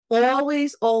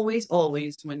always, always,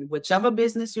 always, when whichever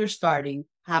business you're starting,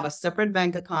 have a separate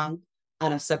bank account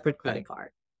and a separate credit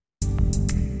card.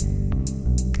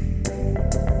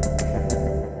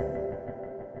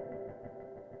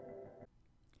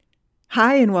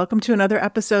 Hi, and welcome to another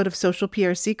episode of Social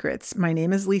PR Secrets. My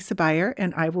name is Lisa Beyer,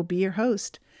 and I will be your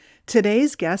host.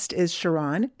 Today's guest is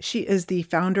Sharon. She is the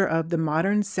founder of the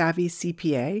Modern Savvy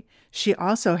CPA. She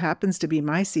also happens to be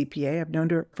my CPA. I've known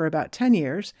her for about 10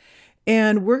 years.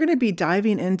 And we're going to be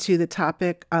diving into the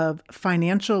topic of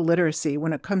financial literacy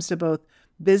when it comes to both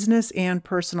business and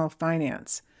personal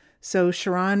finance. So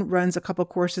Sharon runs a couple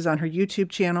courses on her YouTube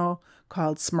channel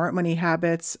called Smart Money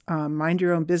Habits, Mind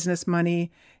Your Own Business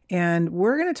Money. And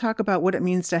we're going to talk about what it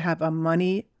means to have a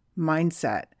money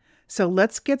mindset. So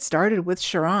let's get started with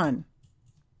Sharon.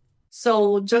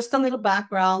 So just a little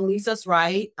background, Lisa's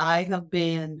right. I have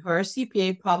been her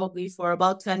CPA probably for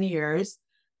about 10 years.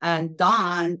 And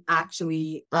Don,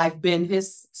 actually, I've been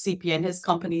his CPA and his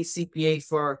company's CPA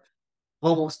for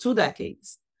almost 2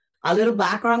 decades. A little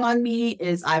background on me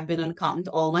is I've been an accountant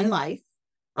all my life,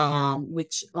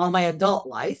 which all my adult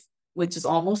life, which is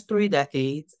almost 3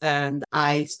 decades. And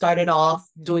I started off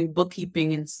doing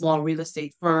bookkeeping in small real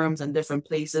estate firms and different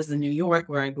places in New York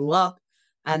where I grew up.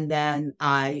 And then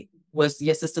I was the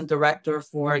assistant director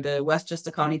for the Westchester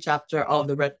County chapter of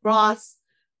the Red Cross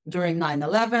during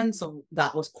 9/11. So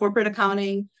that was corporate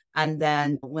accounting. And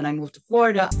then when I moved to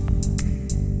Florida,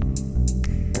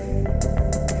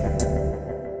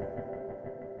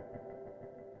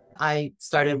 I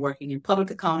started working in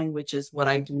public accounting, which is what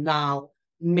I do now,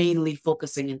 mainly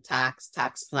focusing in tax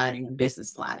planning, and business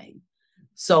planning.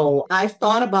 So I've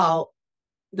thought about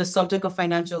the subject of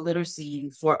financial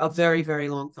literacy for a very, very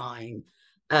long time.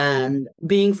 And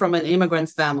being from an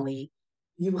immigrant family,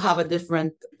 you have a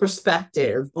different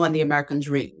perspective on the American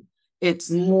dream.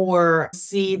 It's more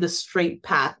see the straight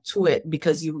path to it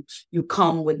because you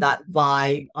come with that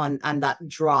vibe and that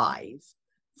drive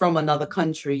from another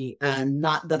country. And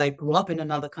not that I grew up in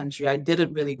another country. I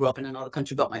didn't really grow up in another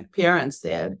country, but my parents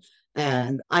did.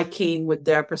 And I came with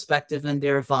their perspective and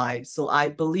their vibe. So I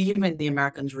believe in the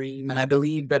American dream, and I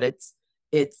believe that it's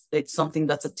something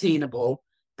that's attainable.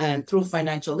 And through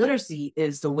financial literacy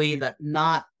is the way that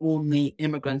not only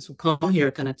immigrants who come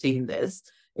here can attain this,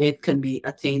 it can be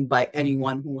attained by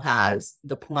anyone who has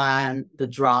the plan, the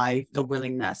drive, the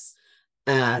willingness,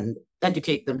 and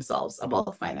educate themselves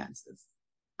about finances.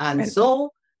 And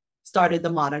so started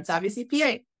the Modern Savvy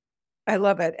CPA. I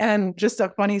love it. And just a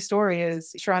funny story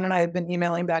is Sharon and I have been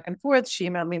emailing back and forth. She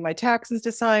emailed me my taxes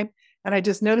to sign. And I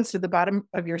just noticed at the bottom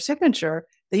of your signature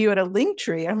that you had a link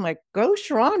tree. I'm like, go,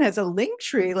 Sharon has a link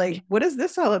tree. Like, what is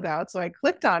this all about? So I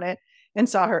clicked on it and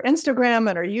saw her Instagram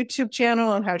and her YouTube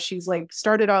channel and how she's like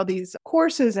started all these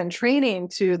courses and training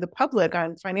to the public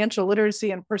on financial literacy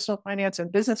and personal finance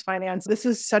and business finance. This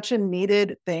is such a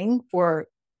needed thing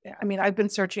I've been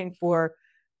searching for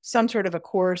some sort of a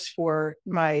course for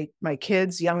my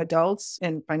kids, young adults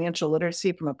in financial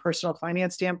literacy from a personal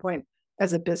finance standpoint.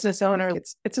 As a business owner,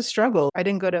 it's a struggle. I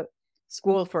didn't go to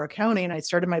school for accounting. I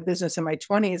started my business in my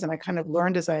 20s and I kind of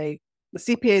learned the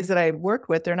CPAs that I work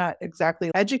with, they're not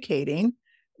exactly educating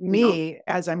me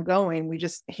as I'm going. We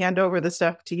just hand over the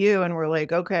stuff to you and we're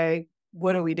like, okay,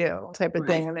 what do we do? Type of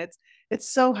thing. And it's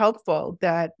so helpful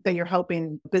that you're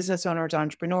helping business owners,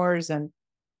 entrepreneurs, and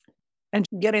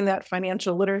getting that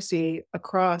financial literacy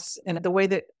across. And the way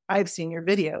that I've seen your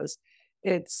videos,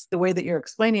 it's the way that you're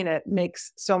explaining it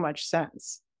makes so much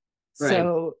sense. Right.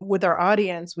 So with our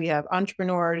audience, we have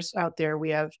entrepreneurs out there,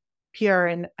 we have PR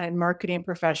and marketing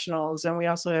professionals, and we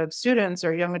also have students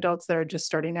or young adults that are just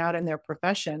starting out in their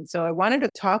profession. So I wanted to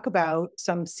talk about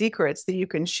some secrets that you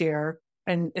can share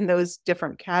in those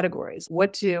different categories.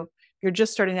 You're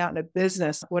just starting out in a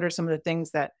business, what are some of the things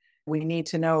that we need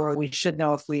to know or we should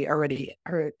know if we already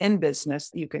are in business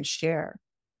that you can share?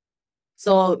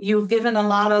 So you've given a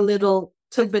lot of little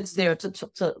tidbits there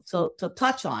to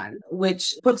touch on,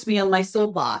 which puts me on my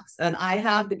soapbox. And I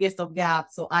have the gift of gab,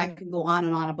 so I can go on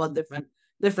and on about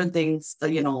different things.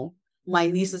 My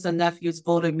nieces and nephews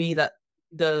voted me that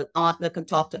the aunt that can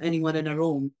talk to anyone in a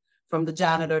room, from the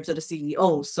janitor to the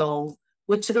CEO. So,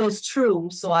 which is true.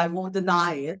 So I won't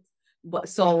deny it. But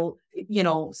so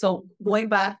going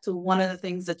back to one of the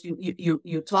things that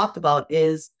you talked about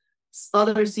is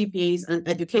other CPAs and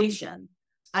education.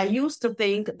 I used to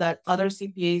think that other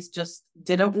CPAs just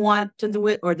didn't want to do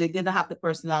it or they didn't have the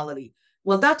personality.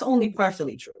 Well, that's only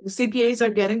partially true. The CPAs are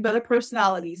getting better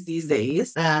personalities these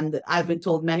days. And I've been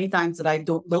told many times that I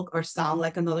don't look or sound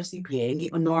like another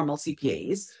CPA, or normal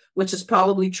CPAs, which is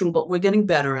probably true, but we're getting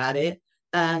better at it.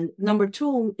 And number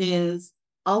two is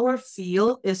our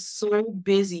field is so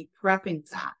busy prepping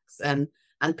tax and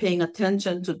paying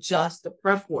attention to just the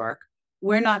prep work,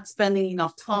 we're not spending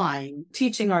enough time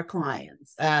teaching our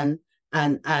clients and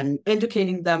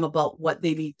educating them about what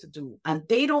they need to do. And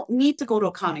they don't need to go to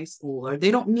accounting school, or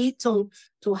they don't need to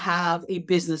have a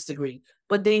business degree,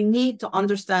 but they need to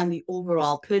understand the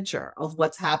overall picture of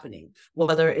what's happening,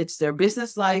 whether it's their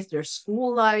business life, their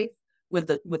school life, with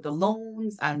the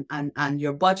loans and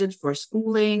your budget for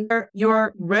schooling,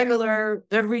 your regular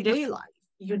everyday life.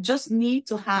 You just need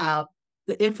to have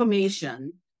the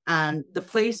information and the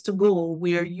place to go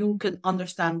where you can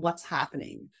understand what's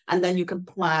happening, and then you can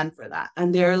plan for that.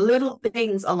 And there are little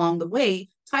things along the way,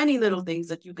 tiny little things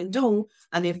that you can do.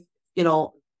 And if you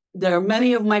know, there are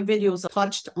many of my videos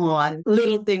touched on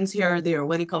little things here and there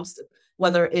when it comes to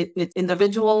whether it's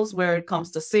individuals, where it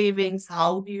comes to savings,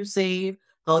 how do you save,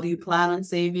 how do you plan on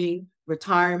saving,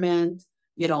 retirement,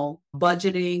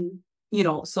 budgeting,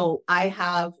 so I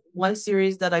have one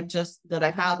series that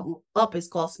I have up is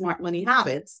called Smart Money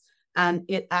Habits. And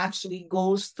it actually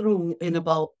goes through in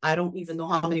about, I don't even know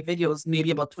how many videos,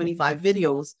 maybe about 25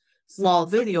 videos, small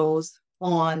videos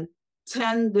on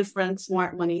 10 different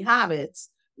smart money habits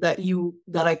that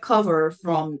I cover,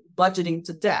 from budgeting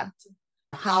to debt,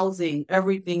 housing,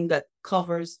 everything that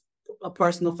covers a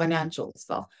personal financial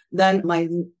stuff. Then my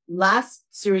last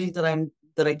series that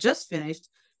I just finished,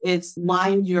 it's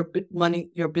Mind Your Money,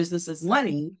 Your Business's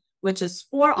Money, which is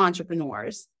for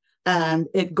entrepreneurs. And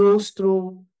it goes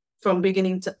through from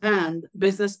beginning to end,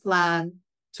 business plan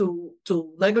to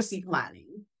legacy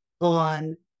planning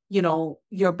on,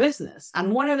 your business.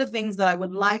 And one of the things that I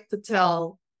would like to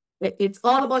tell, it's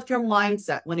all about your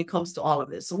mindset when it comes to all of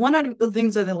this. So one of the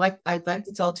things that I'd like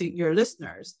to tell to your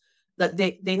listeners that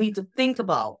they need to think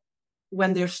about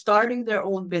when they're starting their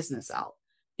own business out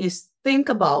is think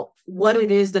about what it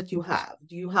is that you have.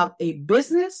 Do you have a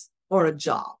business or a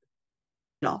job?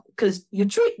 No, because you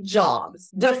treat jobs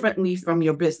differently from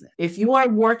your business. If you are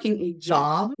working a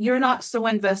job, you're not so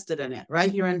invested in it,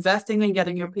 right? You're investing in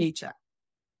getting your paycheck.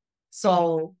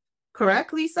 So,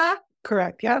 correct, Lisa?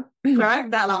 Correct. Yeah.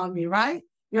 Correct that on me, right?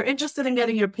 You're interested in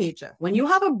getting your paycheck. When you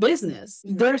have a business,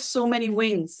 there's so many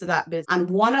wings to that business. And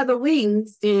one of the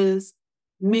wings is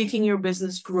making your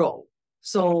business grow.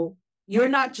 So you're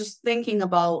not just thinking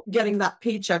about getting that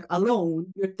paycheck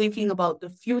alone. You're thinking about the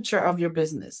future of your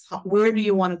business. Where do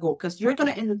you want to go? Because you're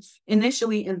going to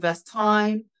initially invest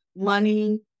time,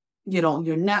 money, your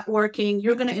networking.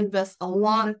 You're going to invest a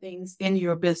lot of things in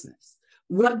your business.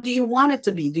 What do you want it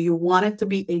to be? Do you want it to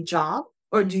be a job,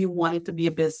 or do you want it to be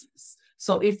a business?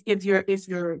 So if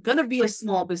you're going to be a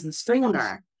small business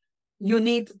owner, you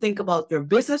need to think about your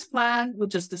business plan,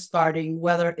 which is the starting,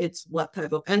 whether it's what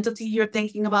type of entity you're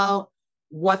thinking about,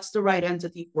 what's the right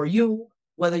entity for you,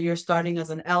 whether you're starting as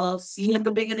an LLC at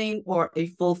the beginning or a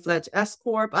full-fledged S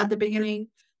Corp at the beginning.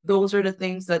 Those are the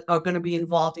things that are going to be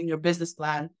involved in your business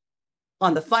plan.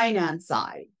 On the finance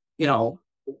side,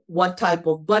 what type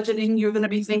of budgeting you're going to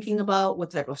be thinking about,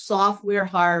 what type of software,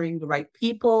 hiring the right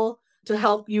people to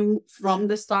help you from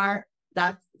the start.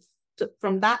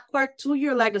 From that part to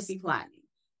your legacy planning.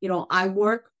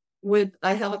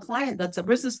 I have a client that's a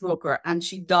business broker, and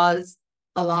she does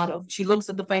she looks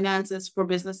at the finances for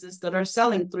businesses that are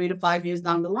selling 3 to 5 years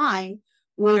down the line,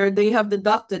 where they have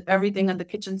deducted everything at the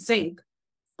kitchen sink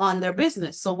on their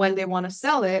business. So when they want to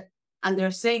sell it and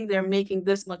they're saying they're making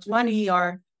this much money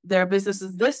or their business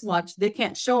is this much, they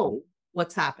can't show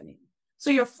what's happening. So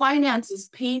your finances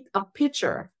paint a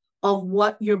picture of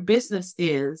what your business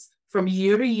is from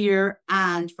year to year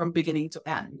and from beginning to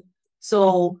end.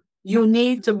 So you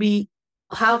need to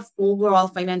have overall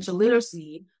financial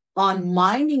literacy on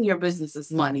minding your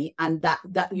business's money, and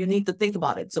that you need to think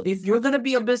about it. So if you're going to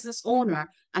be a business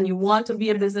owner and you want to be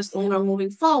a business owner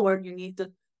moving forward, you need to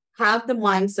have the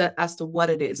mindset as to what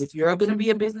it is. If you're going to be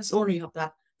a business owner, you have to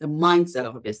have the mindset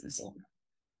of a business owner.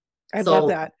 I love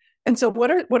that. And so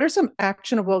what are some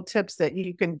actionable tips that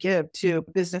you can give to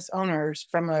business owners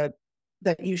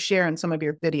that you share in some of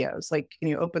your videos? Like, can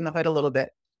you open the hood a little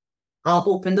bit? I'll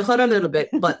open the hood a little bit,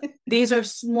 but these are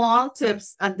small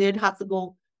tips and they'd have to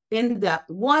go in depth.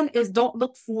 One is, don't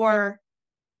look for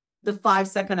the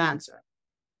 5-second answer.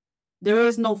 There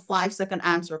is no 5-second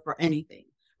answer for anything,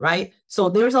 right? So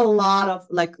there's a lot of,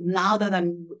 now that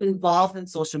I'm involved in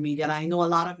social media, and I know a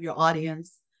lot of your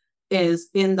audience is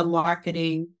in the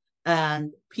marketing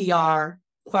and PR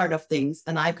part of things,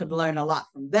 and I could learn a lot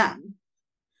from them,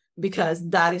 because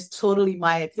that is totally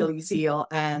my Achilles heel.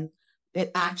 And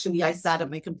I sat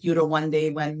at my computer one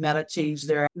day when Meta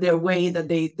changed their way that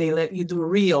they let you do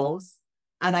reels.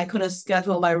 and I couldn't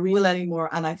schedule my reel anymore.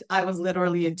 And I was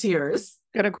literally in tears.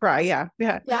 Gonna cry. Yeah.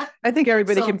 Yeah. Yeah. I think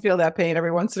everybody So, can feel that pain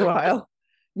every once in a while.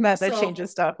 Matt, that so,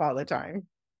 changes stuff all the time.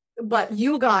 but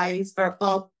you guys are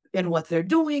up in what they're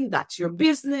doing. That's your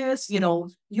business. You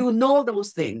know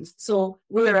those things. So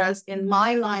whereas in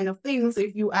my line of things,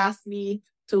 if you ask me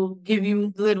to give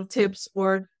you little tips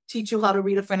or teach you how to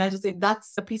read a financial statement,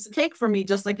 that's a piece of cake for me,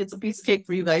 just like it's a piece of cake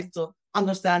for you guys to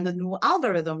understand the new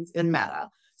algorithms in Meta.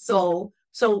 So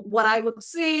what I would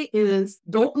say is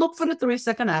don't look for the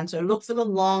 3-second answer, look for the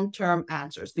long-term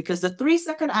answers, because the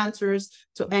 3-second answers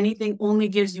to anything only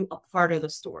gives you a part of the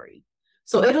story.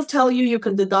 So it'll tell you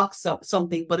can deduct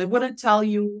something, but it wouldn't tell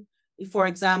you, for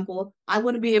example, I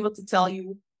wouldn't be able to tell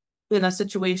you in a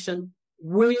situation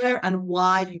where and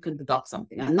why you can deduct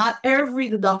something. And not every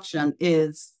deduction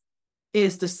is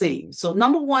the same. So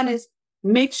number one is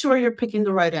make sure you're picking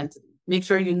the right entity. Make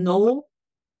sure you know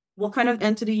what kind of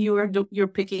entity you're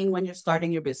picking when you're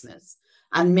starting your business,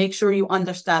 and make sure you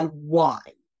understand why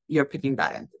you're picking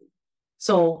that entity.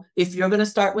 So if you're going to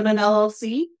start with an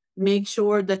LLC, make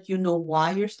sure that you know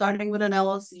why you're starting with an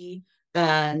LLC,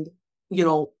 and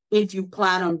if you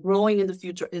plan on growing in the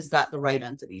future, is that the right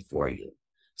entity for you?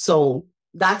 So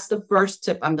that's the first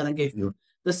tip I'm going to give you.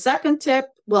 The second tip,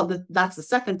 that's the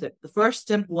second tip. The first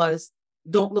tip was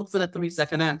don't look for the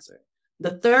 3-second answer.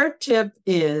 The third tip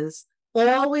is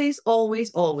always,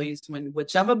 always, always, when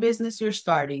whichever business you're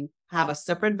starting, have a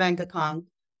separate bank account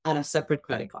and a separate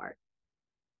credit card.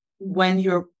 When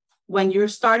you're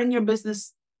starting your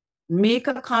business, make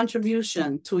a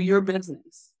contribution to your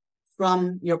business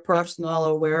from your personal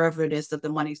or wherever it is that the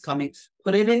money's coming.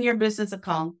 Put it in your business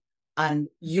account and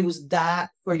use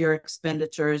that for your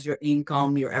expenditures, your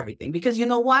income, your everything. Because you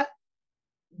know what?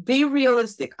 Be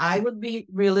realistic. I would be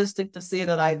realistic to say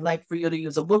that I'd like for you to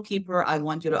use a bookkeeper. I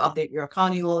want you to update your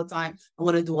accounting all the time. I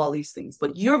want to do all these things.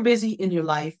 But you're busy in your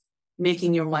life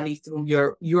making your money through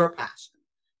your passion.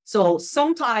 So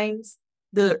sometimes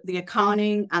the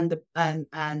accounting and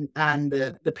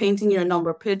the painting your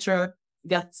number picture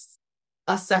gets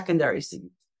a secondary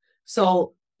seat.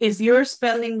 So if you're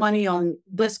spending money on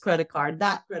this credit card,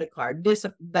 this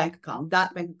bank account,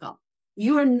 that bank account,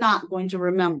 you are not going to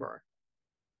remember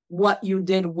what you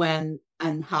did when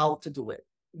and how to do it.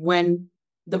 When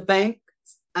the bank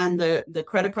and the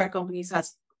credit card companies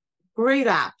has great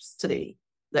apps today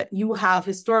that you have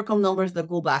historical numbers that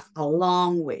go back a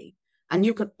long way. And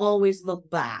you can always look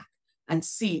back and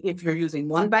see if you're using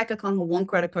one bank account or one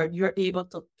credit card, you're able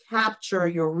to capture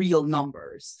your real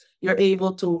numbers. You're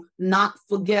able to not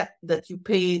forget that you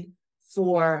paid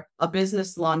for a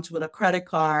business lunch with a credit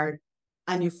card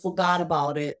and you forgot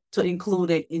about it to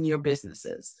include it in your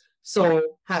businesses. So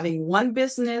having one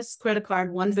business credit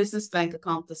card, one business bank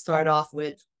account to start off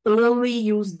with, only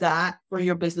use that for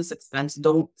your business expense.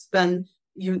 Don't spend,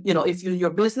 if your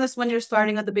business, when you're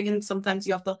starting at the beginning, sometimes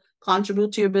you have to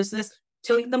contribute to your business,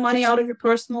 take the money out of your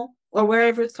personal or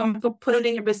wherever it's coming from, put it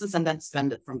in your business and then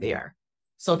spend it from there.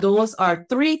 So those are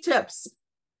 3 tips.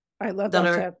 I love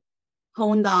that tip.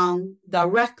 Honed down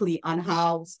directly on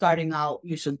how starting out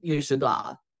you should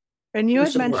and you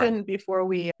had mentioned before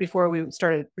we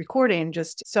started recording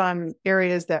just some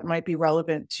areas that might be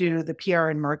relevant to the PR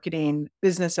and marketing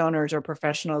business owners or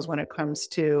professionals when it comes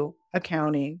to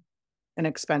accounting and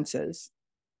expenses.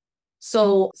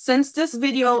 So since this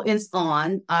video is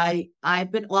on,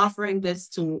 I've been offering this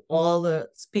to all the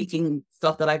speaking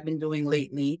stuff that I've been doing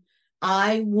lately.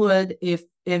 I would, if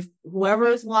whoever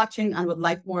is watching and would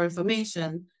like more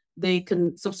information, they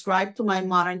can subscribe to my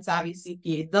Modern Savvy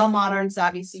CPA, the Modern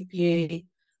Savvy CPA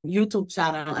YouTube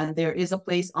channel. And there is a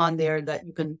place on there that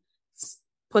you can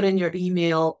put in your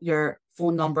email, your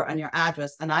phone number, and your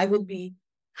address. And I would be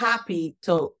happy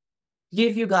to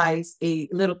give you guys a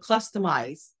little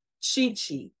customized cheat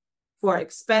sheet for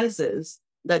expenses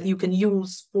that you can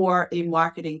use for a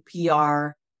marketing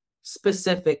PR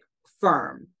specific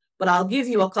firm. But I'll give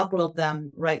you a couple of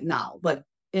them right now. But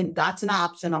that's an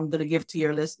option I'm going to give to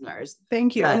your listeners.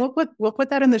 Thank you. And we'll put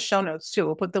that in the show notes too.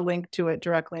 We'll put the link to it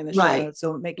directly in the show notes. So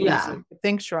it'll make it easy.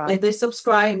 Thanks, Sharon. If they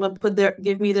subscribe and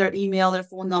give me their email, their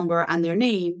phone number, and their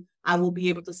name, I will be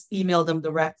able to email them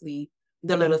directly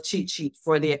the little cheat sheet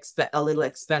for a little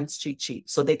expense cheat sheet,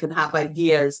 so they can have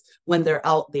ideas when they're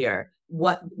out there,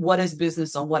 what is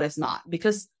business and what is not.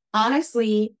 Because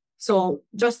honestly, so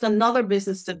just another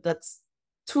business tip that's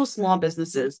 2 small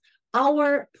businesses,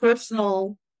 our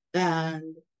personal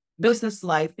and business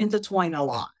life intertwine a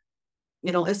lot,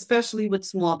 especially with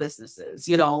small businesses,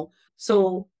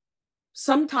 so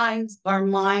sometimes our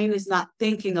mind is not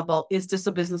thinking about, is this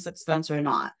a business expense or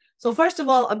not? So first of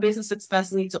all, a business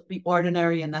expense needs to be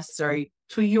ordinary and necessary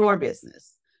to your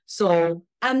business. So,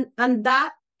 and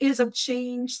that is a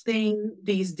change thing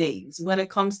these days when it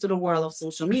comes to the world of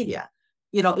social media.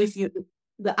 If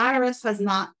the IRS has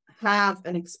not have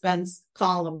an expense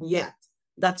column yet,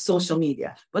 that's social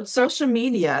media. But social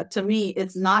media, to me,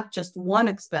 it's not just one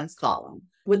expense column.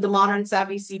 With the Modern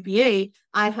Savvy CPA,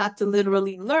 I had to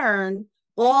literally learn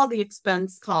all the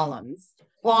expense columns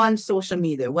on social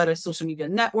media, whether social media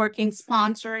networking,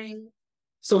 sponsoring,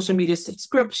 social media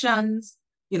subscriptions,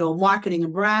 marketing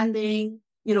and branding,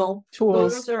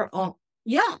 Tools. those are all,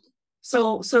 yeah.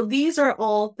 So these are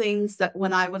all things that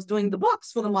when I was doing the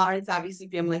books for the Modern Savvy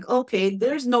CPA, I'm like, okay,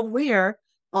 there's nowhere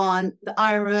on the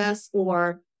IRS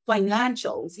or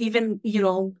financials, even,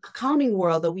 accounting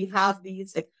world, that we have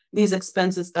these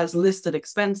expenses as listed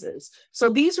expenses. So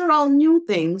these are all new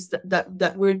things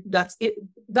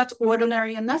that's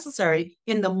ordinary and necessary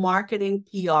in the marketing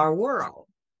PR world,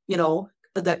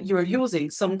 that you're using.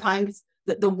 Sometimes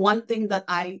the one thing that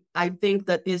I think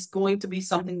that is going to be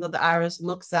something that the IRS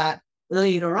looks at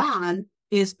later on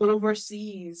is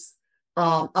overseas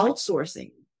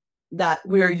outsourcing that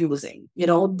we're using.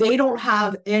 They don't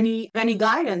have any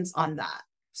guidance on that.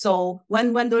 So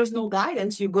when there's no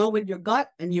guidance, you go with your gut,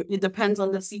 and it depends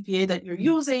on the CPA that you're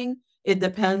using. It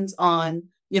depends on,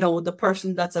 the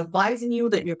person that's advising you,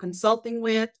 that you're consulting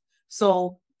with.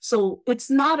 So it's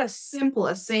not as simple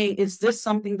as saying, is this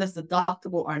something that's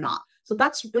deductible or not? So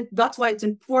that's why it's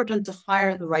important to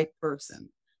hire the right person,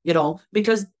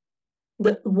 because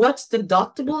what's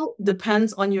deductible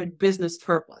depends on your business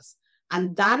purpose.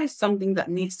 And that is something that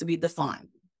needs to be defined.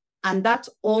 And that's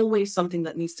always something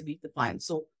that needs to be defined.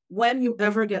 So when you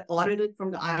ever get audited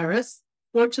from the IRS,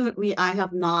 fortunately, I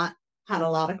have not had a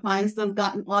lot of clients that have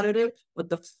gotten audited, but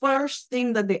the first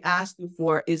thing that they ask you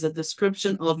for is a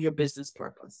description of your business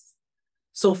purpose.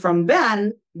 So from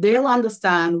then, they'll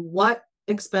understand what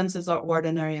expenses are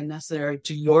ordinary and necessary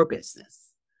to your business.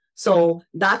 So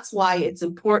that's why it's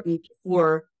important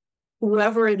for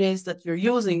whoever it is that you're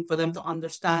using, for them to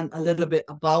understand a little bit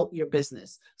about your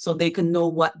business, so they can know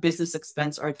what business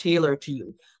expense are tailored to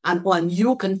you. And when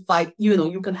you can fight,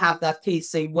 you can have that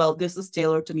case say, well, this is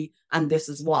tailored to me and this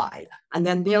is why. And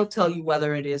then they'll tell you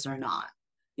whether it is or not.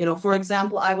 For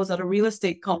example, I was at a real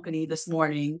estate company this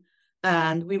morning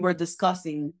and we were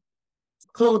discussing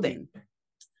clothing.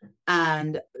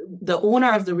 And the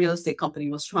owner of the real estate company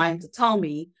was trying to tell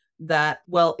me that,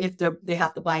 well, if they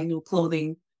have to buy new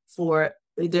clothing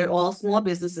they're all small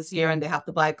businesses here, and they have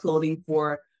to buy clothing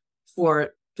to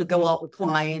go out with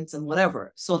clients and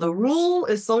whatever. So the rule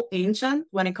is so ancient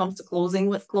when it comes to clothing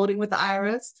with the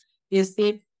IRS, is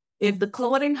if the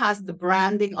clothing has the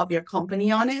branding of your company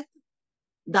on it,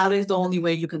 that is the only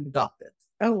way you can deduct it.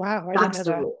 Oh, wow. That's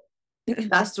the rule.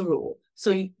 That's the rule.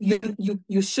 So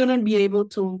you shouldn't be able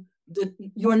to,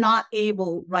 you're not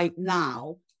able right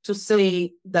now to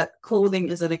say that clothing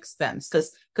is an expense,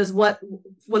 because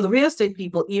for the real estate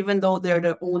people, even though they're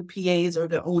their own PAs or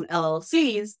their own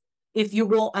LLCs, if you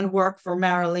go and work for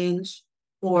Merrill Lynch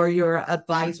or your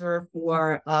advisor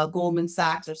for Goldman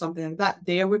Sachs or something like that,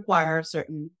 they require a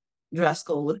certain dress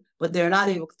code, but they're not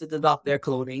able to deduct their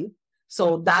clothing.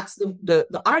 So that's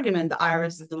the argument. The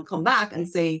IRS is going to come back and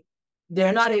say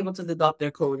they're not able to deduct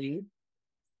their clothing.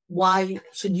 Why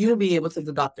should you be able to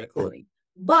deduct their clothing?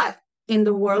 But in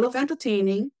the world of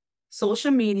entertaining,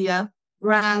 social media,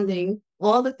 branding,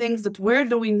 all the things that we're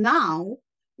doing now,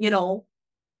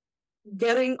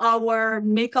 getting our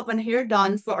makeup and hair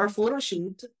done for our photo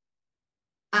shoot,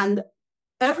 and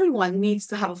everyone needs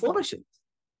to have a photo shoot.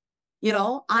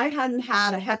 I hadn't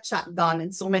had a headshot done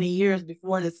in so many years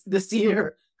before this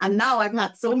year, and now I've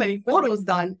had so many photos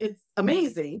done. It's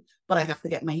amazing, but I have to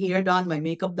get my hair done, my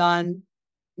makeup done,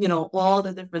 all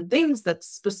the different things that's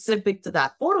specific to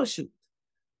that photo shoot.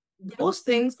 Those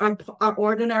things are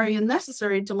ordinary and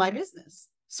necessary to my business,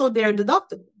 so they're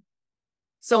deductible.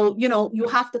 So, you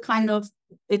have to kind of,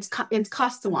 it's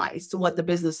customized to what the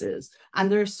business is.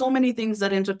 And there's so many things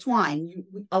that intertwine.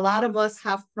 A lot of us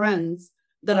have friends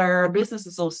that are business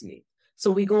associates. So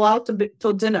we go out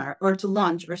to dinner or to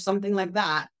lunch or something like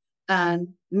that.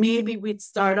 And maybe we'd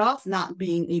start off not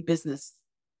being a business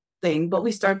thing, but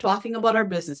we start talking about our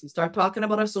business. We start talking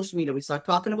about our social media. We start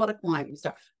talking about a client.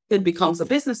 It becomes a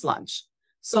business lunch.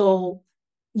 So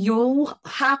you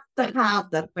have to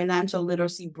have that financial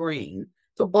literacy brain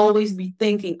to always be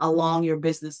thinking along your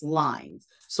business lines.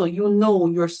 So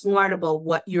you're smart about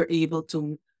what you're able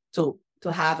to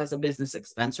have as a business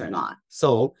expense or not.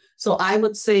 So I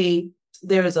would say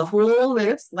there is a whole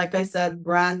list, like I said,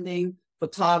 branding,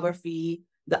 photography,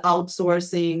 the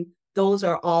outsourcing. Those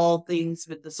are all things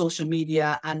with the social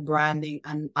media and branding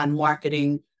and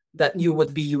marketing that you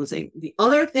would be using. The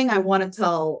other thing I want to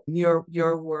tell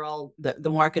your world, the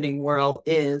marketing world,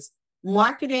 is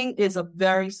marketing is a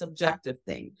very subjective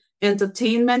thing.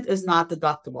 Entertainment is not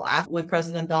deductible. After when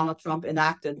President Donald Trump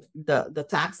enacted the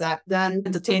Tax Act, then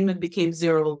entertainment became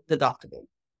zero deductible.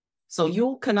 So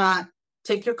you cannot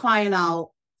take your client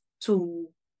out to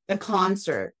a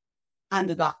concert and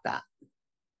deduct that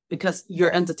because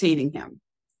you're entertaining him.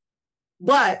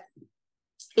 But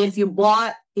if you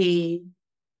bought a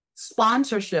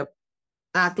sponsorship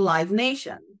at Live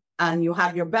Nation and you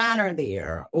have your banner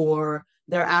there, or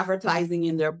they're advertising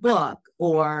in their book,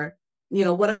 or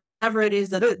whatever it is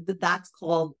that's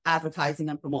called advertising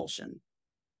and promotion.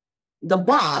 The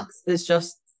box is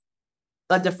just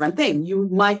a different thing. You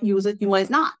might use it, you might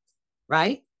not,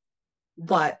 right?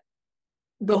 But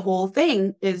the whole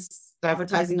thing is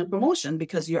advertising and promotion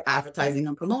because you're advertising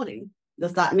and promoting.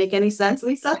 Does that make any sense,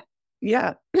 Lisa?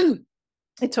 Yeah,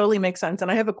 it totally makes sense. And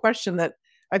I have a question that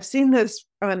I've seen this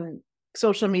on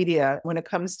social media when it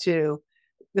comes to,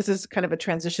 this is kind of a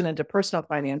transition into personal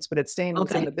finance, but it's staying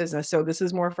within the business. So this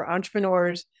is more for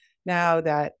entrepreneurs now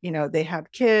that, they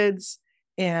have kids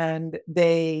and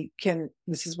they can,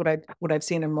 this is what I've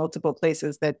seen in multiple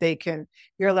places, that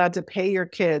you're allowed to pay your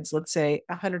kids, let's say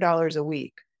 $100 a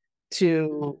week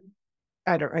to,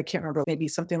 I can't remember, maybe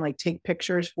something like take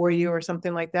pictures for you or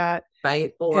something like that.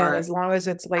 Right. Or and as long as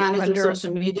it's like under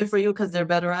social media for you because they're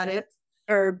better at it.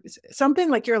 Or something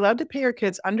like you're allowed to pay your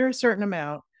kids under a certain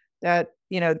amount that,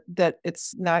 that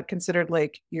it's not considered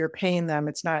like you're paying them.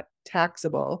 It's not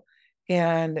taxable.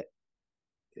 And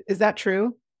is that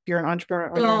true? If you're an entrepreneur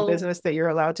or you're in business, that you're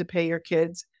allowed to pay your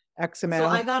kids X amount? So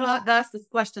I got asked this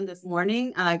question this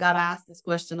morning, and I got asked this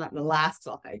question at the last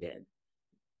talk I did.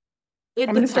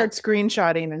 I'm going to start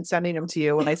screenshotting and sending them to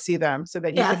you when I see them so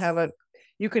that you can have so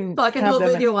I can do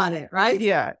a video on it, right?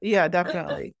 Yeah,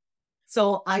 definitely.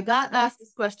 So I got asked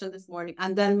this question this morning,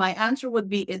 and then my answer would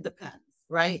be, it depends,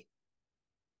 right?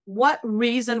 What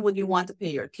reason would you want to pay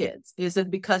your kids? Is it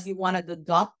because you want to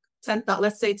deduct 10,000?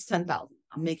 Let's say it's 10,000.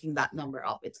 I'm making that number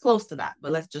up. It's close to that,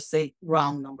 but let's just say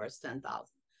round numbers, 10,000.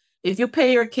 If you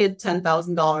pay your kid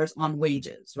 $10,000 on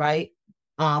wages, right?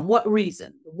 What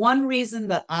reason? One reason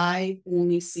that I've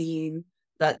only seen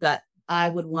that I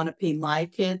would want to pay my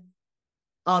kid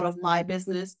out of my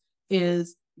business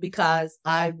is because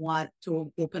I want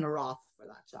to open a Roth for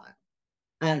that child.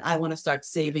 And I want to start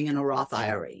saving in a Roth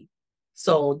IRA.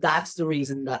 So that's the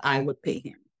reason that I would pay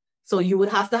him. So you would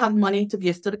have to have money to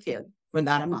give to the kid for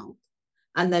that amount.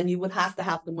 And then you would have to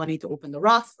have the money to open the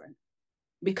Roth for him.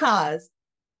 Because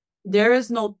there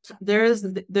isn't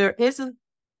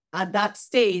at that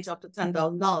stage up to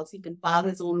 $10,000, he can file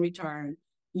his own return.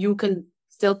 You can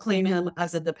still claim him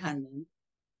as a dependent.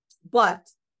 But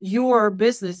your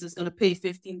business is going to pay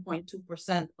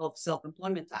 15.2% of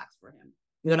self-employment tax for him.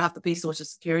 You're going to have to pay Social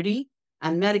Security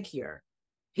and Medicare,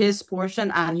 his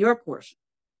portion and your portion.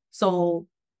 So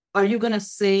are you going to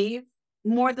save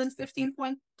more than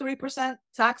 15.3%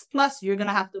 tax? Plus, you're going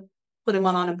to have to put him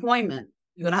on unemployment.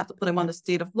 You're going to have to put him on the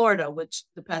state of Florida, which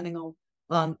depending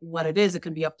on what it is, it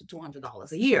can be up to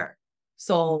 $200 a year.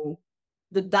 So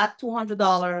that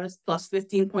 $200 plus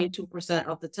 15.2%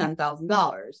 of the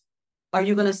 $10,000, are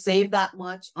you going to save that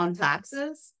much on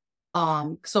taxes?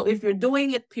 So if you're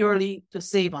doing it purely to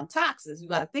save on taxes, you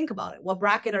got to think about it. What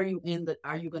bracket are you in that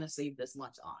are you going to save this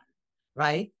much on,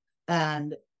 right?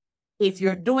 And if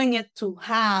you're doing it to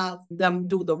have them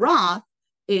do the Roth,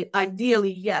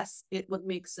 ideally, yes, it would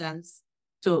make sense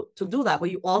to do that.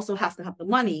 But you also have to have the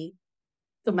money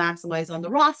to maximize on the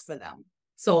Roth for them.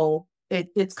 So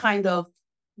it's kind of,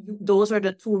 those are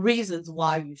the two reasons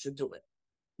why you should do it.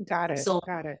 Got it.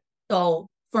 So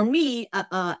for me,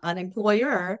 an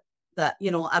employer that,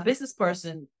 a business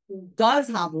person who does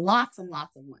have lots and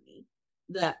lots of money,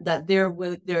 that they're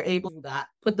able to do that,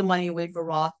 put the money away for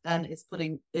Roth and is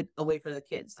putting it away for the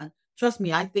kids. And trust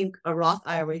me, I think a Roth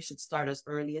IRA should start as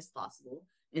early as possible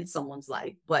in someone's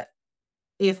life. But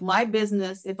if I'm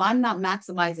not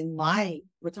maximizing my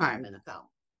retirement account,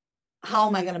 how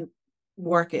am I going to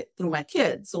work it through my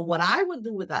kids? So what I would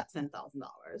do with that $10,000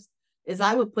 is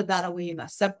I would put that away in a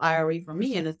SEP IRA for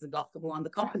me, and it's deductible on the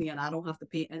company, and I don't have to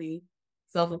pay any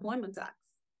self-employment tax.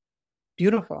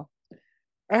 Beautiful.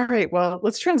 All right. Well,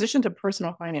 let's transition to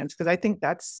personal finance, because I think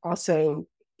that's also,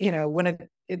 when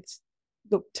it's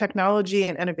the technology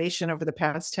and innovation over the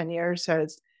past 10 years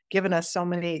has given us so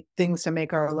many things to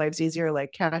make our lives easier,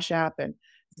 like Cash App and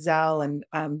Zelle and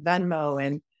Venmo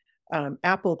and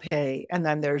Apple Pay. And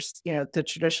then there's, the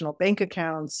traditional bank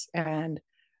accounts. And,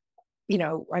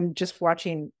 I'm just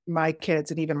watching my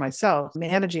kids and even myself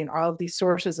managing all of these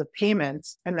sources of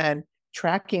payments and then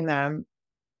tracking them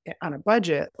on a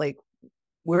budget, like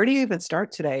where do you even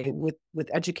start today with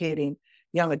educating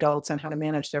young adults on how to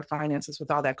manage their finances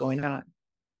with all that going on?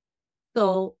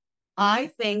 So I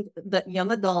think that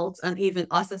young adults and even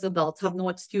us as adults have no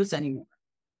excuse anymore.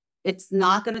 It's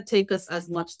not going to take us as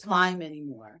much time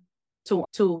anymore to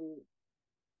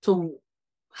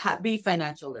be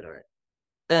financial literate.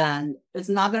 And it's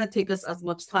not going to take us as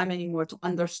much time anymore to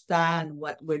understand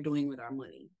what we're doing with our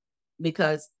money,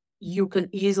 because you can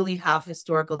easily have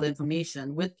historical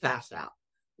information with Cash App,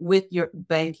 with your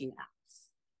banking apps.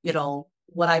 You know,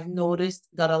 what I've noticed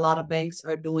that a lot of banks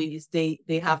are doing is they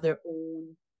have their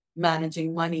own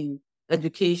managing money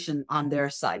education on their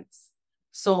sites.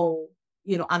 So,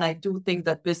 and I do think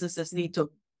that businesses need to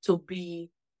be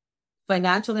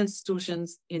financial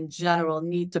institutions in general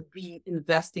need to be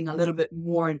investing a little bit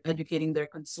more in educating their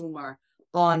consumer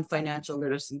on financial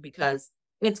literacy, because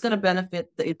it's going to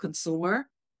benefit the consumer,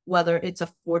 whether it's a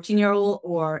 14-year-old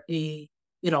or a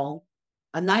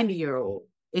 90-year-old.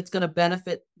 It's going to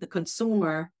benefit the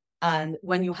consumer. And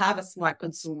when you have a smart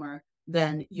consumer,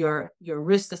 then your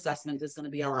risk assessment is going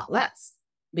to be a lot less,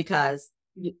 because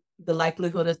the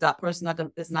likelihood is that person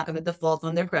is not going to default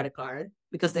on their credit card,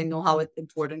 because they know how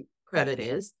important credit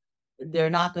is. They're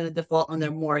not going to default on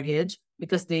their mortgage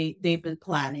because they've been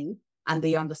planning and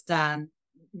they understand,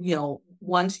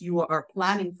 once you are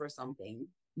planning for something,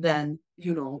 then,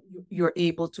 you're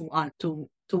able to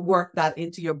work that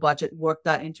into your budget, work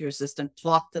that into your system,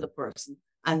 talk to the person.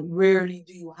 And rarely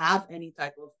do you have any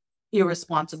type of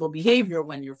irresponsible behavior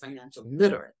when you're financially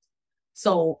literate.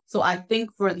 So I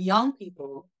think for the young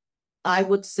people, I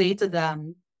would say to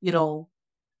them,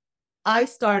 I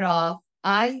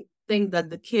think that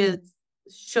the kids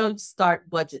should start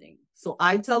budgeting. So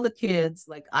I tell the kids,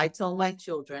 like I tell my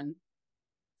children,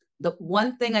 the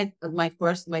one thing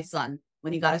my son,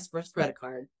 when he got his first credit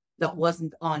card, that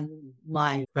wasn't on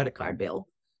my credit card bill,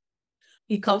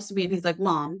 he comes to me and he's like,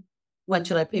 Mom, when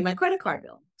should I pay my credit card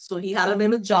bill? So he had a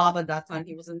little job at that time.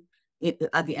 He was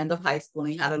at the end of high school,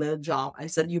 and he had a little job. I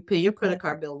said, you pay your credit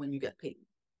card bill when you get paid.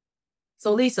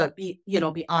 So Lisa, be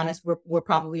honest, we're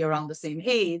probably around the same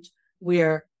age,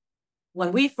 where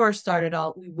when we first started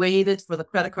out, we waited for the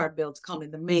credit card bill to come in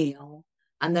the mail.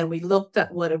 And then we looked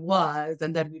at what it was,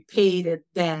 and then we paid it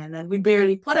then. And we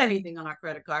barely put anything on our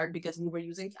credit card because we were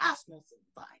using cash most of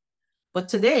the time. But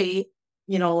today,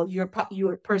 your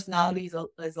personality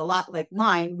is a lot like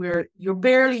mine, where you're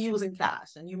barely using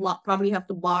cash, and you probably have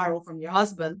to borrow from your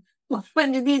husband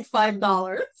when you need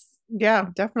 $5. Yeah,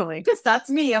 definitely. Because that's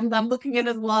me. I'm looking at it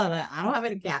as well. I don't have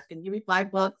any cash. Can you give me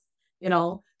 $5?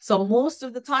 So most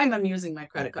of the time I'm using my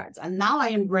credit cards, and now I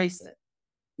embrace it,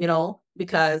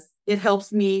 because it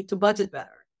helps me to budget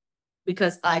better,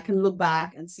 because I can look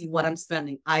back and see what I'm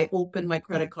spending. I open my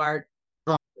credit card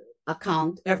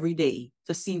account every day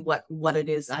to see what it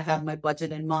is. I have my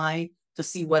budget in mind to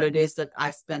see what it is that I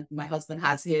spent. My husband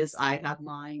has his, I have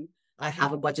mine. I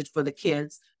have a budget for the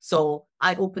kids. So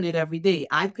I open it every day.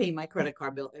 I pay my credit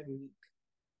card bill every week.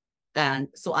 And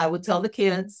so I would tell the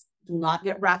kids, do not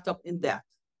get wrapped up in debt.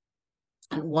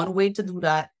 And one way to do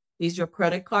that is your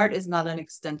credit card is not an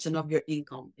extension of your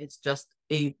income. It's just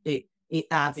a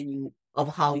avenue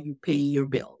of how you pay your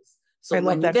bills. So I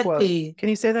love that quote. Can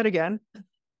you say that again?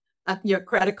 Your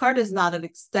credit card is not an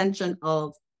extension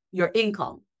of your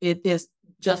income. It is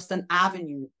just an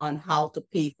avenue on how to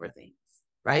pay for things,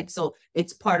 right? So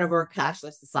it's part of our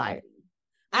cashless society.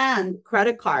 And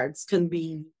credit cards can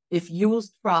be, if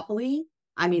used properly,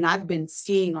 I mean, I've been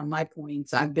skiing on my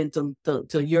points. I've been to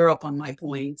Europe on my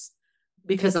points,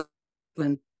 because I'm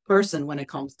a person when it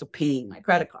comes to paying my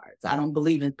credit cards. I don't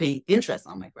believe in paying interest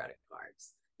on my credit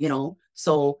cards,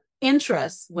 So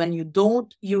interest when you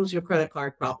don't use your credit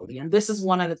card properly. And this is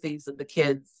one of the things that the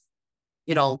kids,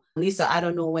 Lisa, I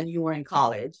don't know when you were in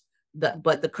college,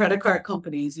 but the credit card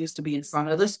companies used to be in front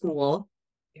of the school,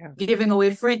 giving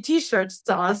away free t-shirts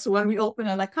to us when we open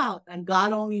an account. And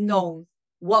God only knows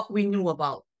what we knew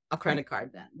about a credit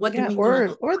card then.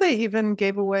 Or they even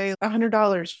gave away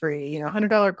 $100 free,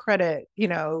 $100 credit,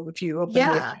 if you open the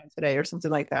account today or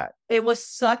something like that. It was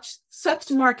such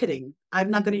marketing. I'm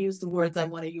not going to use the words I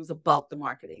want to use about the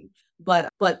marketing,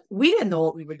 but we didn't know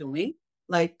what we were doing.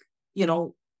 Like,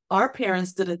 our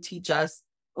parents didn't teach us,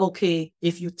 okay,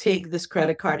 if you take this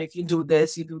credit card, if you do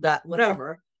this, you do that,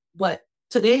 whatever. But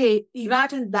today,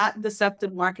 imagine that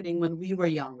deceptive marketing when we were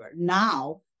younger.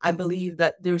 Now, I believe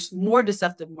that there's more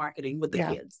deceptive marketing with the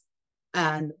kids.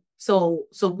 And so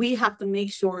we have to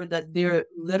make sure that their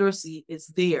literacy is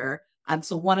there. And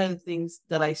so one of the things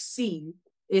that I see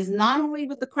is not only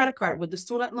with the credit card, with the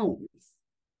student loans.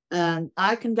 And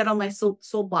I can get on my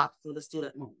soapbox for the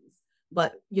student loans.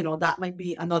 But that might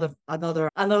be another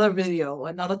video,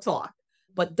 another talk.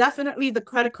 But definitely the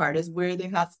credit card is where they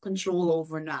have control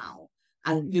over now.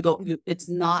 And it's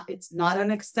not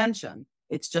an extension.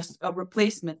 It's just a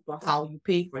replacement for how you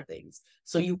pay for things.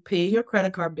 So you pay your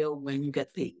credit card bill when you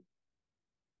get paid.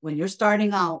 When you're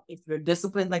starting out, if you're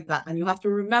disciplined like that, and you have to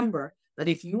remember that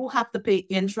if you have to pay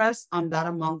interest on that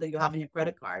amount that you have in your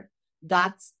credit card,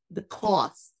 that's the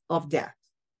cost of debt.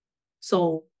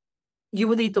 So you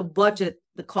would need to budget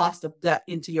the cost of debt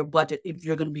into your budget if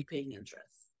you're going to be paying interest.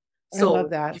 I love So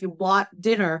that. if you bought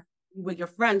dinner with your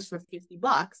friends for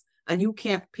 $50 and you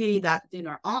can't pay that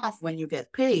dinner off when you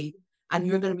get paid, and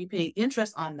you're going to be paying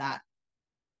interest on that,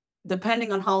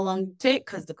 depending on how long you take,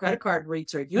 because the credit card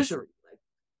rates are usually like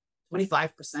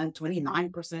 25%,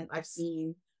 29%. I've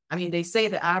seen, I mean, they say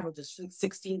the average is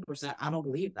 16%. I don't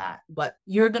believe that, but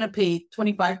you're going to pay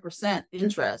 25%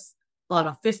 interest on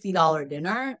a $50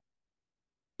 dinner.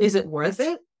 Is it worth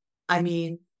it? I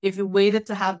mean, if you waited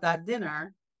to have that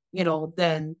dinner,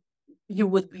 then you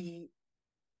would be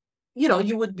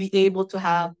able to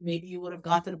have, maybe you would have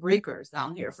gone to the Breakers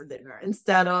down here for dinner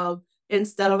instead of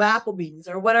Applebee's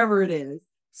or whatever it is.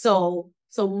 So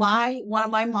one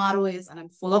of my motto is, and I'm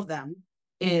full of them,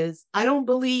 is I don't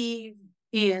believe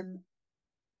in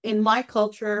my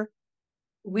culture,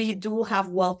 we do have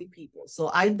wealthy people. So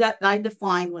I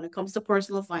define, when it comes to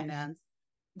personal finance,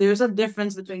 there's a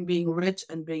difference between being rich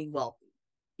and being wealthy.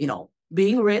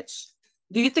 Being rich.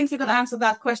 Do you think you can answer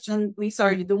that question, Lisa,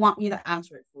 or you do want me to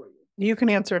answer it for you? You can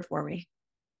answer it for me.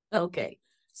 Okay.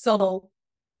 So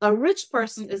a rich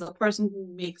person is a person who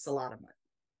makes a lot of money.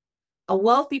 A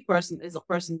wealthy person is a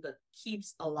person that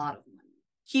keeps a lot of money,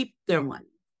 keep their money.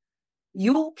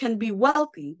 You can be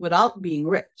wealthy without being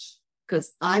rich,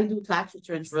 because I do tax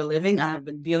returns for a living, and I've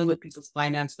been dealing with people's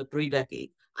finance for 3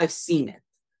 decades. I've seen it.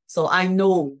 So I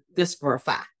know this for a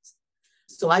fact.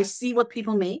 So I see what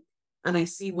people make and I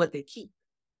see what they keep.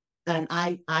 And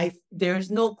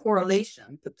there's no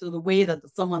correlation to the way that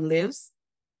someone lives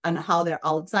and how their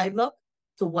outside look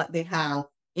to what they have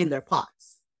in their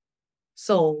pots.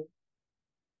 So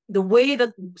the way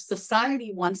that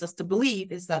society wants us to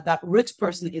believe is that rich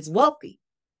person is wealthy,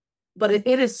 but it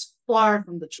is far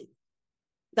from the truth.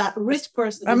 That rich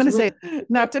person, I'm going to say,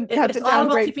 not to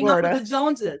downgrade keeping Florida. up with the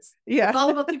Joneses. Yeah. It's all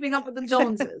about keeping up with the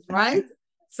Joneses, right?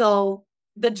 So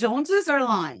the Joneses are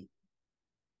lying.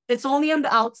 It's only on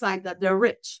the outside that they're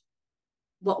rich.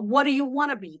 But what do you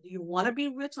want to be? Do you want to be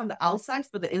rich on the outside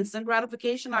for the instant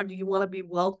gratification, or do you want to be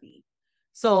wealthy?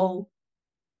 So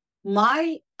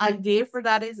my idea for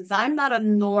that is I'm not a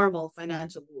normal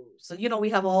financial guru. So, we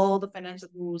have all the financial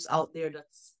gurus out there that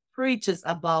preaches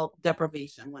about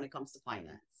deprivation when it comes to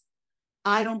finance.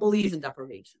 I don't believe in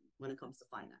deprivation when it comes to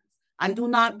finance. I do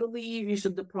not believe you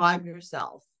should deprive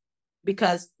yourself,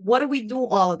 because what do we do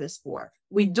all of this for?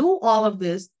 We do all of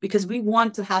this because we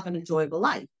want to have an enjoyable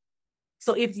life.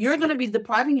 So if you're going to be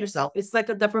depriving yourself, it's like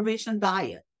a deprivation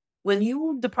diet. When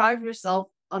you deprive yourself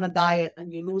on a diet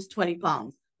and you lose 20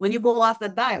 pounds, when you go off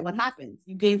that diet, what happens?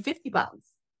 You gain 50 pounds.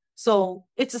 So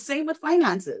it's the same with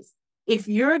finances. If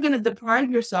you're going to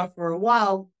deprive yourself for a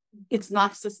while, it's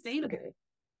not sustainable.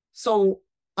 So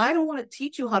I don't want to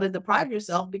teach you how to deprive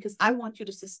yourself, because I want you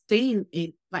to sustain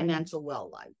a financial well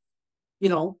life.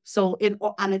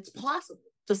 And it's possible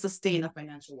to sustain a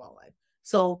financial well life.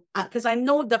 So, because I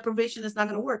know deprivation is not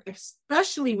going to work,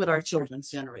 especially with our children's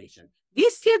generation.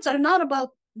 These kids are not about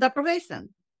deprivation.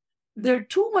 They're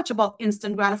too much about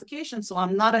instant gratification. So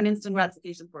I'm not an instant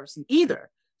gratification person either.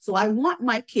 So I want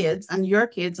my kids and your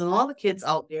kids and all the kids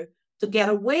out there to get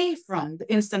away from the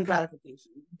instant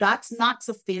gratification. That's not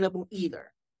sustainable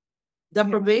either.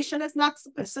 Deprivation is not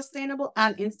sustainable,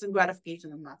 and instant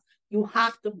gratification is not. You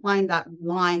have to find that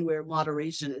line where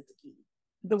moderation is the key.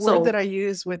 The word that I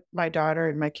use with my daughter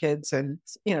and my kids, and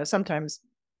sometimes,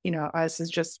 us, is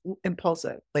just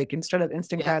impulsive. Like, instead of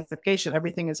instant gratification,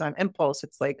 everything is on impulse.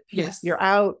 It's like, you're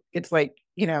out. It's like,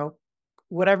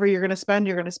 whatever you're going to spend.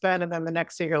 And then the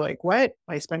next day you're like, what?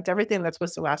 I spent everything that's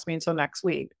supposed to last me until next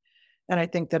week. And I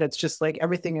think that it's just like,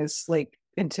 everything is like,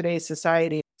 in today's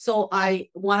society. So I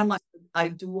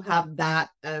do have that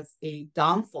as a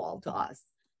downfall to us,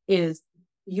 is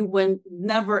you will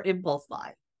never impulse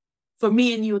buy. For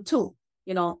me and you too.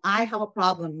 I have a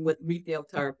problem with retail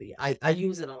therapy. I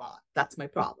use it a lot. That's my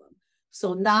problem.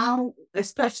 So now,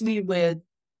 especially with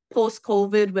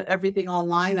post-COVID, with everything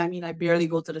online, I barely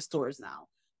go to the stores now.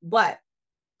 But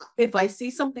if I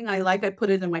see something I like, I put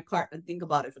it in my cart and think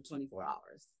about it for 24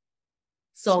 hours.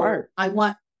 So Smart. I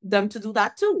want them to do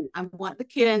that too. I want the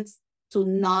kids to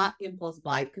not impulse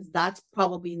buy, because that's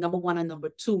probably number one and number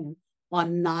two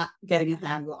on not getting a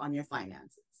handle on your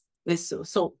finances.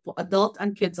 So for adult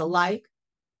and kids alike,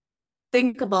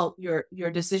 think about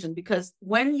your decision, because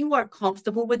when you are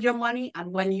comfortable with your money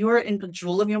and when you're in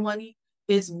control of your money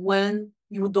is when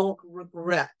you don't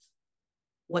regret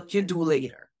what you do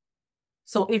later.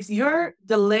 So if you're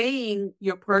delaying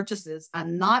your purchases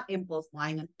and not impulse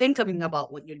buying and thinking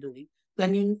about what you're doing,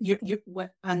 then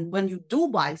when you do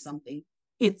buy something,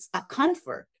 it's a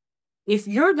comfort. If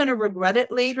you're going to regret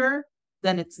it later,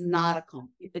 then it's not a comfort.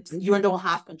 You don't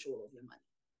have control of your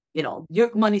money.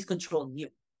 Your money's controlling you.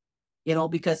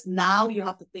 Because now you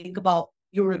have to think about,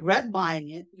 you regret buying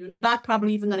it. You're not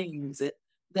probably even going to use it.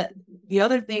 That the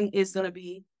other thing is going to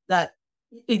be that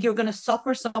you're going to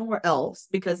suffer somewhere else,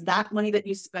 because that money that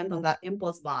you spend on that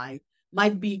impulse buy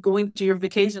might be going to your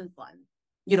vacation fund.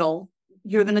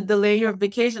 You're going to delay your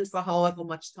vacation for however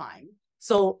much time.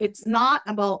 So it's not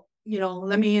about,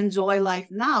 let me enjoy life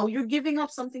now. You're giving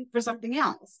up something for something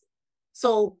else.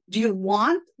 So do you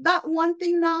want that one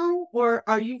thing now, or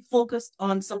are you focused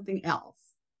on something else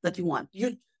that you want?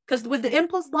 Because with the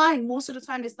impulse buying, most of the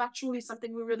time, it's not truly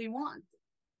something we really want.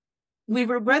 We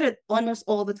regret it almost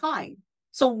all the time.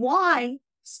 So why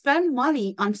spend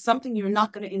money on something you're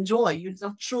not going to enjoy? It's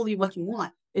not truly what you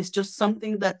want. It's just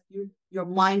something that your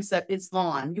mindset is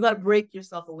on. You got to break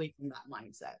yourself away from that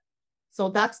mindset. So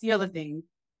that's the other thing.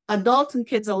 Adults and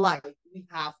kids alike, we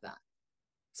have that.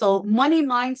 So money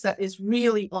mindset is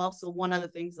really also one of the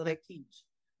things that I teach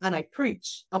and I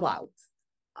preach about.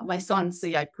 My sons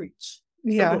say I preach.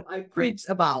 Yeah. So I preach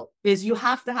about is you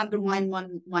have to have the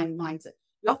mindset.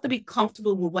 You have to be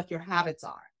comfortable with what your habits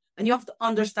are. And you have to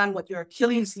understand what your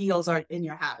Achilles heels are in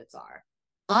your habits are.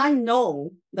 I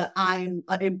know that I'm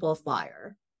an impulse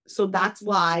buyer. So that's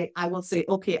why I will say,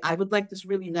 okay, I would like this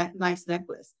really nice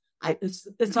necklace.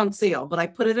 It's on sale, but I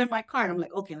put it in my cart. I'm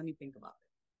like, okay, let me think about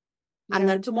it. And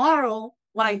then tomorrow,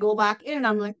 when I go back in,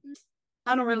 I'm like,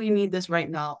 I don't really need this right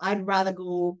now. I'd rather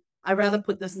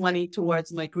put this money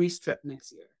towards my Greece trip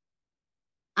next year.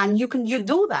 And you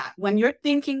do that when you're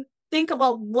thinking. Think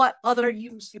about what other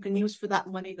use you can use for that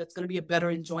money that's going to be a better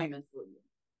enjoyment for you,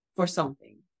 for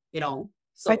something,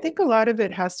 So I think a lot of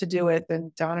it has to do with,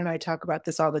 and Don and I talk about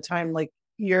this all the time, like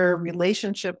your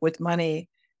relationship with money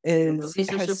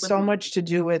has so much to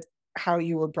do with how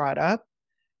you were brought up,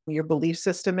 your belief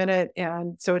system in it.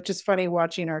 And so it's just funny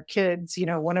watching our kids.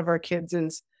 One of our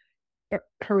kids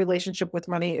her relationship with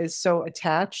money is so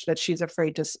attached that she's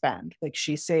afraid to spend. Like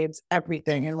she saves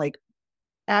everything and like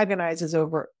agonizes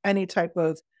over any type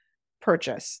of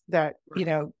purchase that,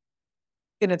 and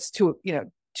it's too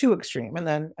extreme. And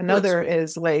then another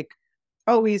is like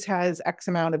always has X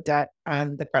amount of debt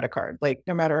on the credit card. Like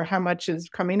no matter how much is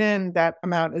coming in, that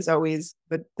amount is always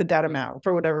the debt amount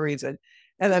for whatever reason.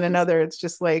 And then another, it's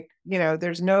just like,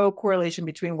 there's no correlation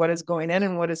between what is going in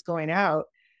and what is going out.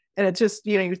 And it's just,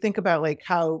 you think about like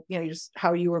how, just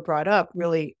how you were brought up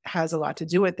really has a lot to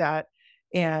do with that.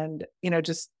 And,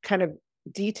 just kind of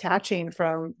detaching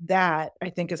from that, I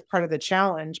think is part of the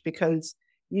challenge, because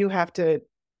you have to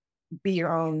be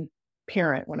your own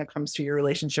parent when it comes to your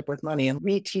relationship with money and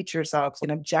reteach yourself an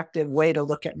objective way to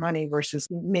look at money versus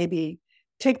maybe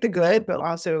take the good, but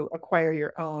also acquire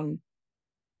your own,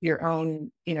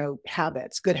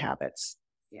 habits, good habits.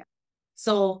 Yeah.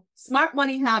 So Smart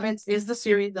Money Habits is the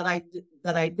series that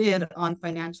I did on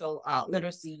financial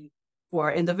literacy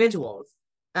for individuals.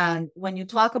 And when you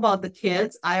talk about the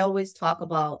kids, I always talk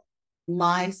about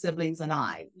my siblings and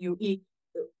I.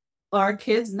 Our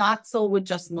kids, not so with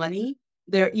just money.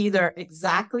 They're either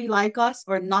exactly like us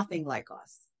or nothing like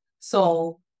us.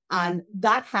 So, and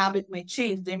that habit may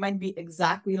change. They might be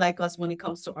exactly like us when it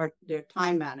comes to their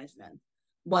time management,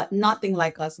 but nothing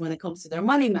like us when it comes to their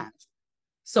money management.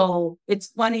 So it's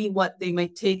funny what they may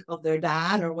take of their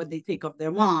dad or what they take of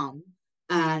their mom.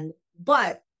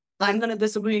 But I'm going to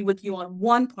disagree with you on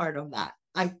one part of that.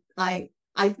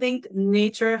 I think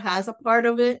nature has a part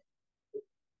of it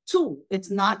too.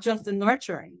 It's not just the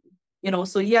nurturing,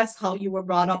 so yes, how you were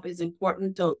brought up is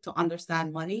important to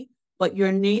understand money, but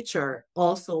your nature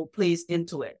also plays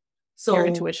into it. So your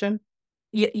intuition,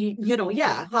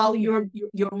 how your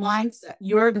mindset,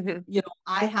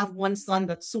 I have one son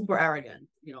that's super arrogant,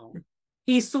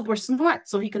 he's super smart,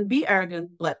 so he can be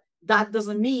arrogant, but that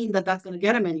doesn't mean that that's going to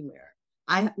get him anywhere.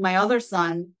 My other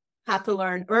son had to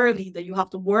learn early that you have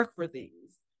to work for things.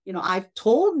 I've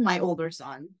told my older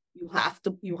son, you have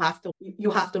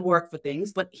to work for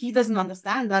things, but he doesn't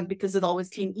understand that because it always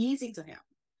came easy to him.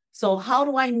 So how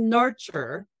do I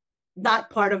nurture that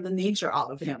part of the nature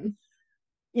out of him?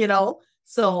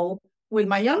 So with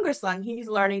my younger son, he's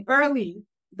learning early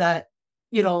that,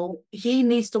 he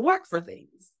needs to work for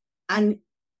things. And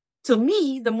to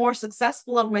me, the more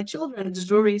successful of my children, the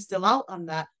jury is still out on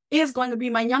that, is going to be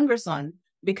my younger son,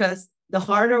 because the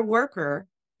harder worker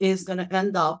is going to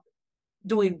end up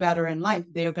doing better in life.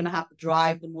 They're going to have to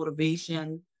drive, the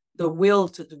motivation, the will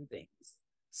to do things.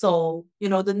 So,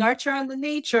 the nurture and the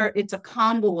nature, it's a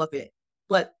combo of it.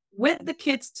 But with the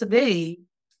kids today,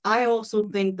 I also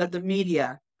think that the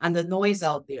media and the noise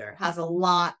out there has a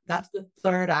lot. That's the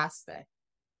third aspect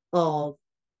of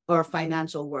our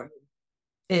financial work,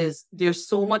 is there's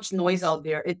so much noise out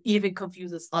there. It even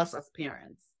confuses us as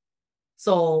parents.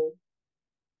 So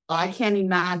I can't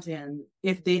imagine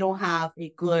if they don't have a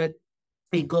good,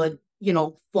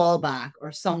 fallback,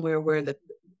 or somewhere where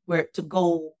to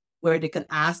go, where they can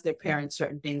ask their parents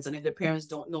certain things. And if their parents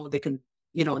don't know, they can,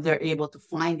 they're able to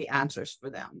find the answers for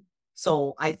them.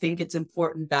 So I think it's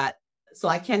important so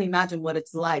I can't imagine what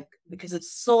it's like, because it's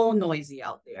so noisy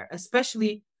out there,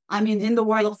 especially, in the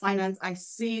world of finance, I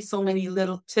see so many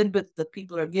little tidbits that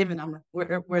people are giving. I'm like,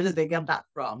 where did they get that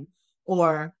from?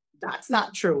 Or that's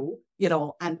not true,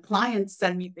 and clients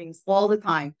send me things all the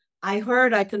time. I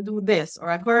heard I can do this, or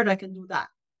I've heard I can do that.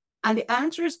 And the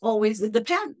answer is always, it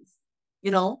depends.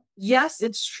 Yes,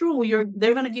 it's true.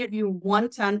 They're going to give you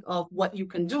 1/10 of what you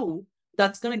can do.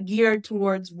 That's going to gear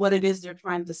towards what it is they're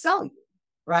trying to sell you,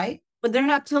 right? But they're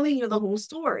not telling you the whole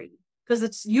story, because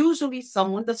it's usually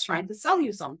someone that's trying to sell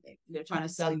you something. They're trying to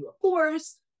sell you a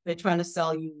course. They're trying to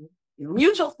sell you,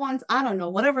 mutual funds. I don't know,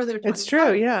 whatever they're trying It's to true.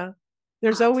 sell you. Yeah.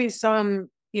 There's always some,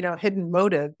 hidden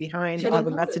motive behind all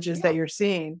the messages Yeah. that you're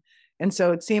seeing. And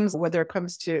so it seems whether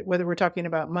we're talking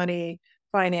about money,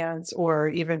 finance, or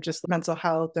even just mental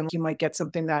health, and you might get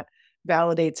something that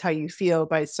validates how you feel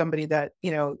by somebody that,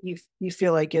 you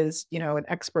feel like is, an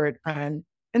expert on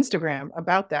Instagram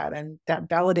about that. And that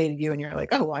validated you. And you're like,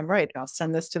 oh, well, I'm right. I'll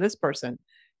send this to this person.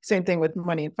 Same thing with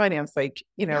money and finance. Like,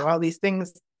 all these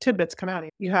things, tidbits come out.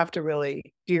 You have to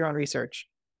really do your own research.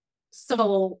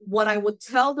 So what I would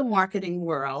tell the marketing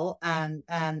world and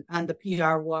the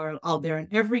PR world out there, and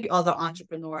every other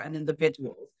entrepreneur and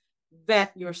individual,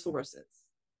 vet your sources.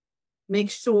 Make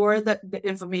sure that the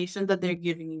information that they're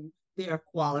giving you, they are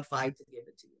qualified to give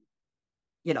it to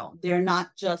you. They're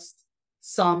not just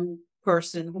some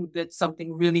person who did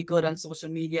something really good on social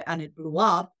media and it blew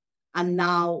up, and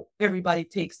now everybody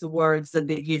takes the words that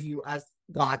they give you as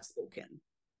God spoken.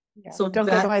 Yeah. So don't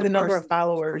go by the number of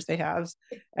followers they have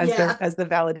as the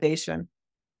validation.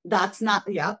 That's not,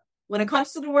 when it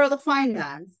comes to the world of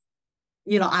finance,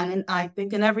 and I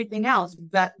think in everything else,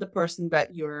 vet the person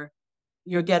that you're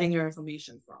getting your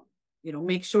information from.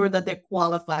 Make sure that they're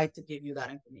qualified to give you that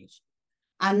information.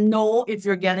 And know if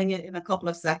you're getting it in a couple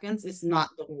of seconds, it's not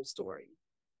the whole story.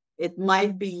 It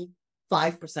might be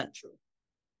 5% true.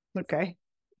 Okay.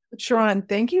 Sharron,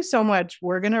 thank you so much.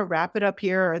 We're going to wrap it up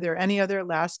here. Are there any other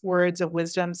last words of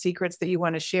wisdom, secrets that you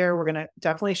want to share? We're going to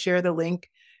definitely share the link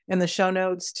in the show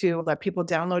notes to let people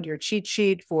download your cheat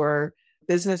sheet for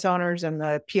business owners in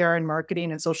the PR and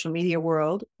marketing and social media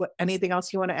world. Anything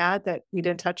else you want to add that we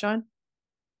didn't touch on?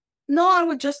 No, I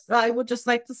would just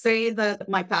like to say that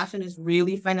my passion is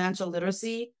really financial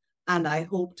literacy, and I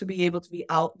hope to be able to be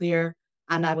out there.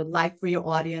 And I would like for your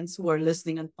audience who are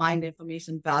listening and find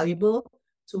information valuable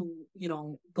to,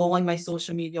 go on my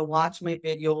social media, watch my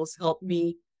videos, help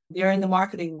me. They're in the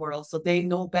marketing world, so they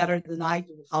know better than I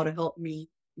do how to help me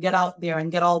get out there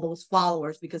and get all those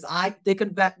followers, because they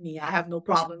can vet me. I have no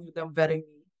problem with them vetting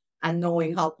me and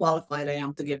knowing how qualified I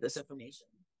am to give this information.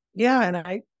 Yeah. And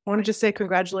I want to just say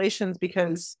congratulations,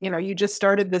 because, you just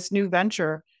started this new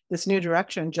venture, this new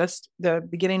direction, just the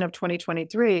beginning of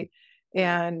 2023.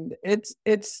 And it's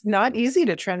not easy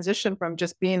to transition from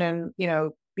just being in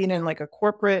like a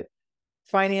corporate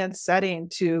finance setting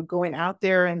to going out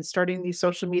there and starting these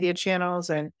social media channels.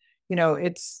 And,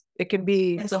 it can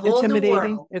be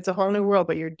intimidating. It's a whole new world,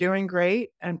 but you're doing great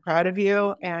and proud of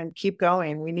you, and keep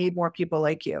going. We need more people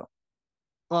like you.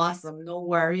 Awesome. No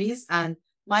worries. And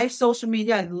my social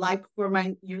media, I'd like for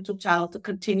my YouTube channel to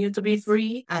continue to be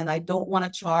free, and I don't want to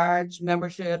charge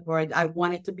membership, or I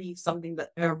want it to be something that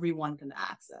everyone can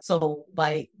access. So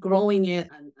by growing it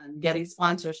and getting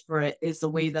sponsors for it is the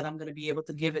way that I'm going to be able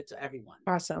to give it to everyone.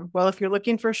 Awesome. Well, if you're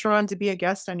looking for Sharron to be a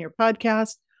guest on your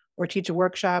podcast or teach a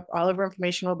workshop, all of our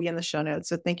information will be in the show notes.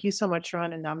 So thank you so much,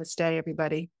 Sharron, and namaste,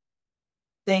 everybody.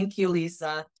 Thank you,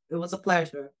 Lisa. It was a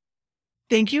pleasure.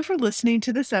 Thank you for listening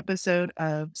to this episode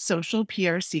of Social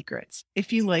PR Secrets.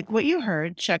 If you like what you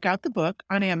heard, check out the book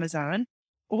on Amazon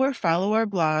or follow our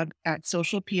blog at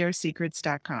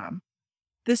socialprsecrets.com.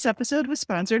 This episode was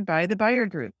sponsored by The Buyer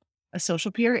Group, a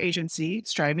social PR agency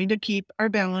striving to keep our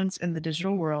balance in the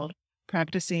digital world,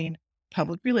 practicing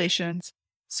public relations,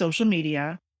 social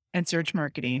media, and search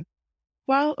marketing,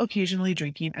 while occasionally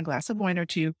drinking a glass of wine or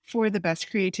two for the best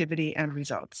creativity and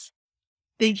results.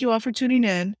 Thank you all for tuning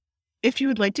in. If you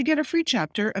would like to get a free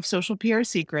chapter of Social PR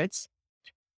Secrets,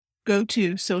 go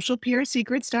to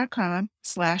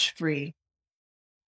socialprsecrets.com/free.